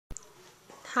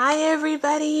Hi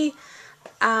everybody!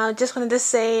 Just wanted to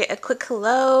say a quick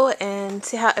hello and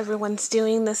see how everyone's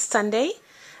doing this Sunday.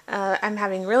 I'm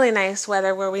having really nice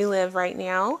weather where we live right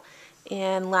now,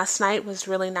 and last night was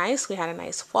really nice. We had a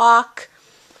nice walk.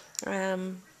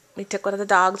 We took one of the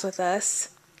dogs with us,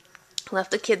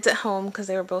 left the kids at home because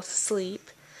they were both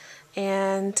asleep.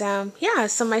 And yeah,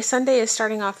 so my Sunday is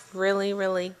starting off really,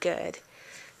 really good.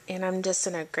 And I'm just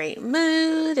in a great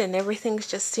mood, and everything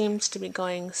just seems to be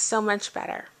going so much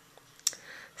better.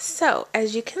 So,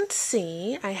 as you can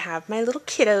see, I have my little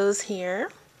kiddos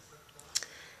here.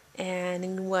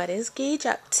 And what is Gage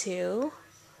up to?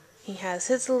 He has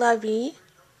his lovey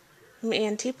from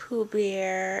Auntie Pooh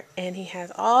Bear, and he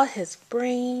has all his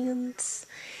brains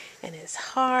and his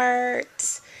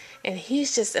heart. And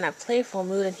he's just in a playful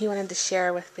mood, and he wanted to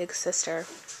share with Big Sister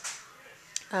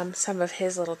some of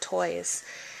his little toys.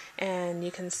 And you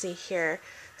can see here,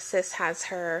 Sis has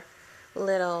her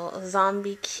little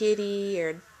zombie kitty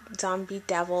or zombie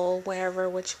devil, whatever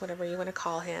you want to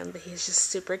call him, but he's just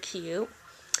super cute.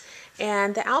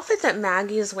 And the outfit that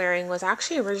Maggie is wearing was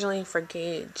actually originally for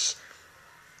Gage.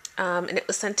 And it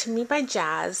was sent to me by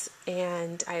Jazz,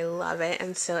 and I love it,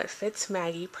 and so it fits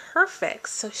Maggie perfect.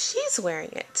 So she's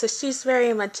wearing it. So she's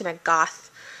very much in a goth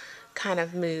kind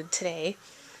of mood today.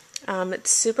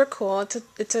 It's super cool.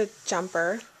 It's a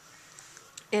jumper,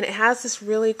 and it has this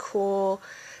really cool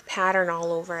pattern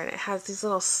all over it. It has these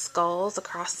little skulls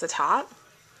across the top,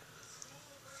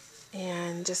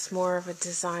 and just more of a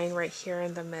design right here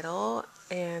in the middle,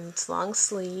 and it's long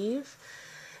sleeve.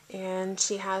 And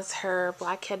she has her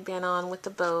black headband on with the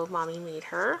bow Mommy made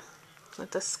her,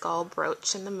 with the skull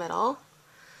brooch in the middle.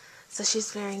 So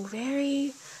she's wearing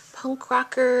very punk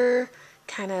rocker,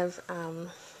 kind of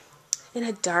in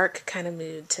a dark kind of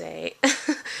mood today.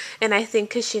 And I think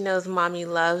because she knows Mommy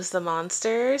loves the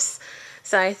monsters,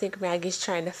 so I think Maggie's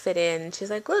trying to fit in.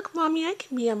 She's like, look, Mommy, I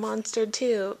can be a monster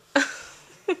too.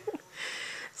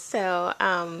 So,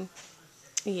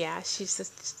 yeah, she's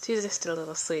just a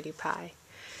little sweetie pie.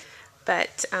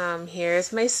 But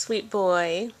here's my sweet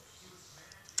boy.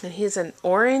 And he's in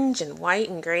orange and white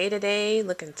and gray today,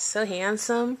 looking so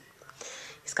handsome.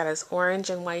 He's got his orange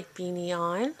and white beanie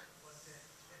on.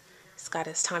 He's got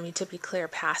his Tommy Tippy Clear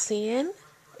passy in,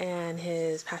 and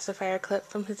his pacifier clip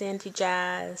from his Auntie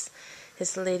Jazz,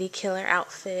 his Lady Killer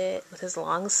outfit with his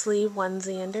long sleeve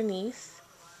onesie underneath.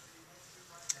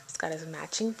 He's got his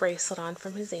matching bracelet on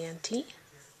from his auntie.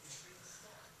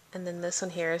 And then this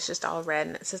one here is just all red,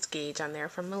 and it says Gage on there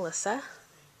from Melissa.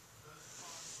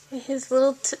 And his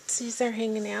little tootsies are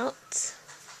hanging out.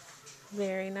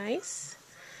 Very nice.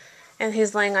 And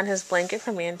he's laying on his blanket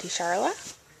from Auntie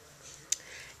Charla.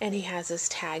 And he has his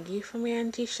taggy from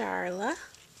Auntie Charla.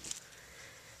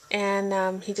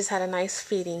 And he just had a nice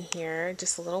feeding here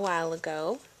just a little while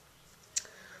ago.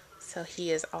 So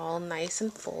he is all nice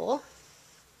and full.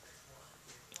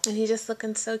 And he's just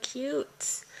looking so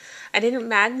cute. I didn't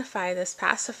magnify this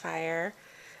pacifier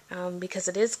because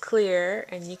it is clear,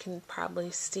 and you can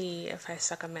probably see if I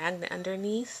stuck a magnet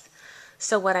underneath.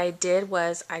 So what I did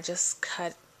was I just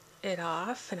cut it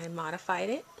off and I modified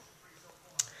it,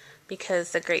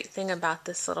 because the great thing about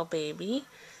this little baby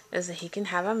is that he can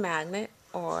have a magnet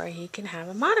or he can have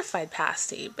a modified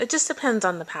pasty. It just depends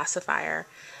on the pacifier,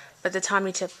 but the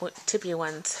Tommy Tippy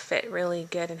ones fit really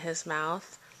good in his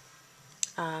mouth.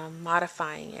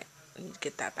 Modifying it,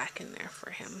 get that back in there for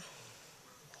him.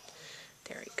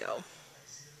 There we go.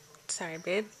 Sorry,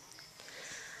 babe.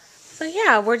 So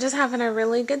yeah, we're just having a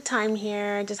really good time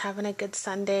here, just having a good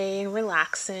Sunday and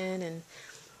relaxing, and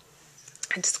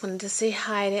I just wanted to say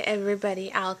hi to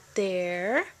everybody out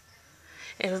there.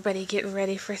 Everybody getting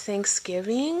ready for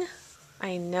Thanksgiving.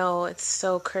 I know, it's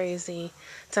so crazy.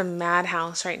 It's a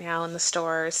madhouse right now in the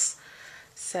stores,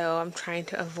 so I'm trying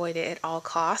to avoid it at all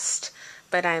cost.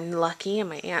 But I'm lucky, and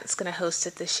my aunt's going to host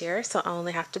it this year, so I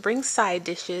only have to bring side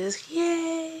dishes.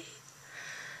 Yay!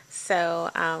 So,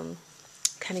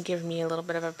 kind of give me a little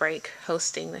bit of a break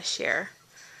hosting this year.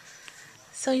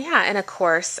 So yeah, and of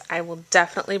course, I will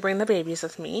definitely bring the babies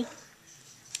with me.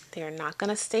 They are not going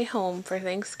to stay home for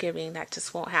Thanksgiving. That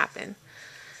just won't happen.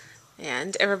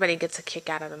 And everybody gets a kick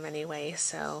out of them anyway,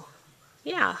 so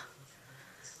yeah.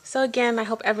 So again, I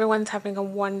hope everyone's having a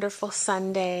wonderful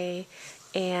Sunday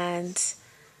and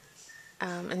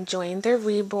enjoying their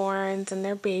reborns and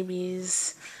their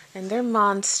babies and their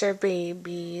monster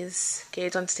babies.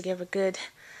 Gage wants to give a good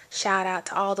shout out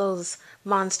to all those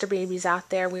monster babies out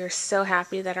there. We are so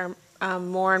happy that our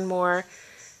more and more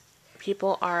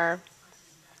people are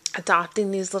adopting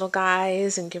these little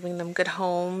guys and giving them good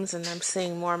homes, and I'm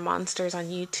seeing more monsters on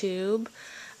YouTube.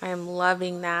 I am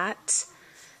loving that.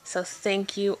 So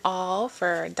thank you all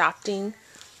for adopting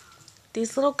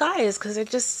these little guys, because they're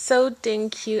just so dang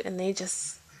cute, and they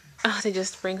just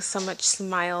bring so much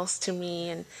smiles to me.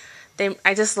 And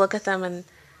I just look at them, and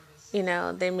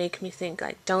they make me think,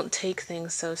 like, don't take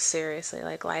things so seriously.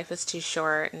 Like, life is too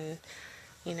short, and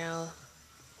you know,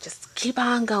 just keep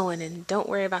on going, and don't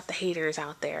worry about the haters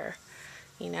out there.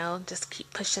 Just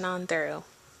keep pushing on through.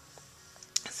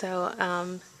 So,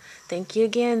 thank you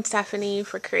again, Stephanie,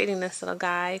 for creating this little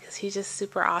guy, because he's just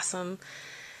super awesome.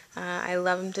 I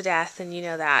love him to death, and you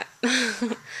know that.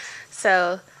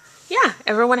 So, yeah,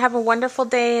 everyone have a wonderful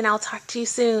day, and I'll talk to you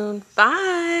soon.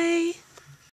 Bye.